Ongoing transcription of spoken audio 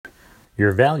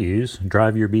Your values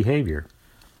drive your behavior.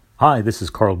 Hi, this is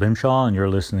Carl Bimshaw, and you're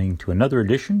listening to another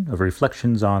edition of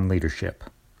Reflections on Leadership.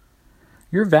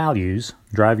 Your values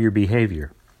drive your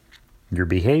behavior. Your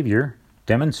behavior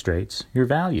demonstrates your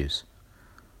values.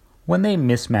 When they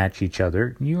mismatch each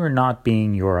other, you are not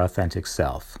being your authentic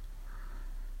self.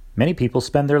 Many people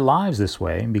spend their lives this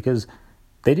way because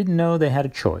they didn't know they had a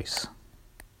choice.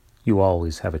 You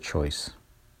always have a choice.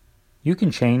 You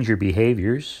can change your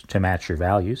behaviors to match your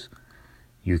values.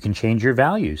 You can change your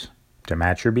values to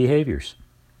match your behaviors.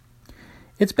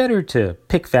 It's better to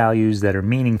pick values that are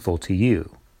meaningful to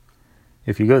you.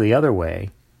 If you go the other way,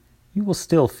 you will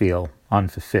still feel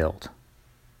unfulfilled.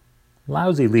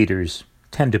 Lousy leaders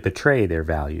tend to betray their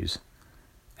values.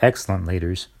 Excellent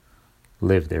leaders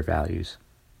live their values.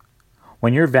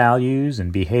 When your values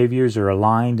and behaviors are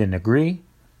aligned and agree,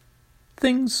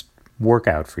 things work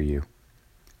out for you.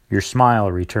 Your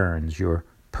smile returns, your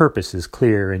purpose is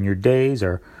clear, and your days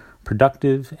are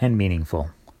productive and meaningful.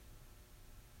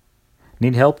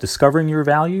 Need help discovering your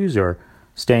values or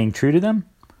staying true to them?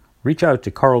 Reach out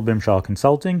to Carl Bimshaw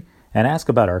Consulting and ask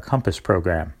about our Compass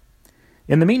program.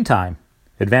 In the meantime,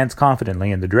 advance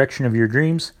confidently in the direction of your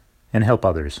dreams and help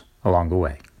others along the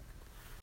way.